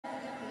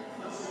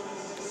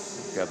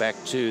Go back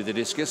to the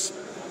discus.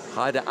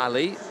 Haider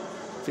Ali,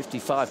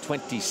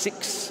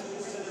 55.26.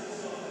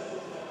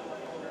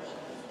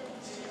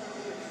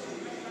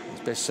 His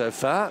best so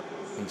far.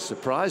 He's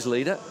surprise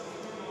leader.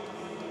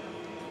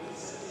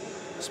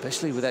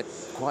 Especially with that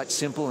quite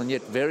simple and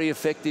yet very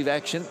effective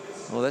action.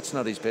 Well, that's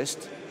not his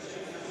best.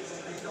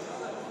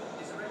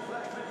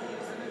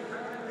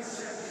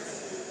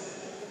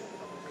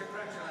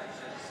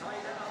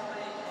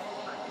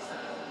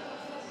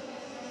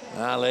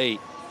 Ali.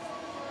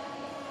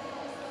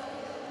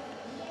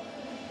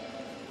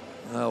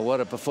 Oh,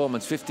 what a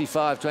performance.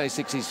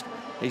 55.26.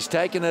 He's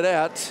taken it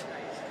out.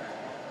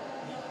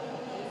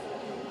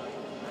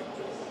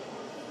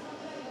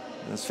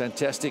 That's a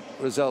fantastic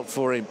result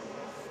for him.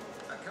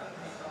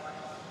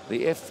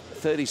 The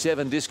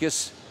F37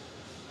 discus.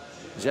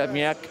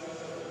 Zabniak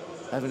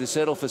having to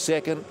settle for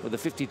second with a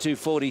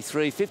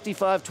 52.43.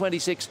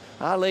 55.26.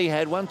 Ali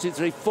had 1, 2,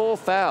 3, 4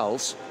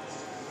 fouls.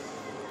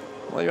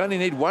 Well, you only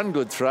need one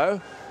good throw.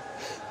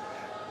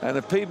 And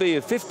a PB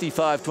of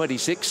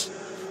 55.26.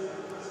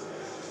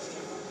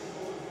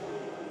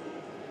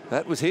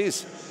 That was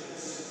his.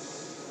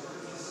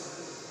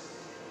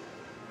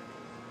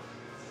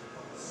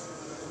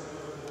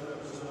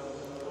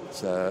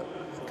 So,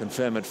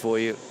 confirm it for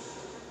you.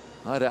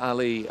 Haider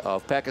Ali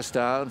of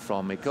Pakistan,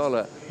 from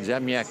Mikola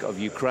Zamyak of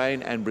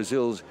Ukraine, and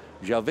Brazil's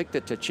João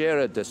Victor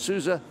Teixeira de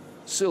Souza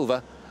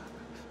Silva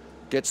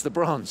gets the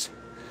bronze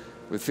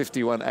with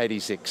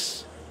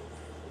 51.86.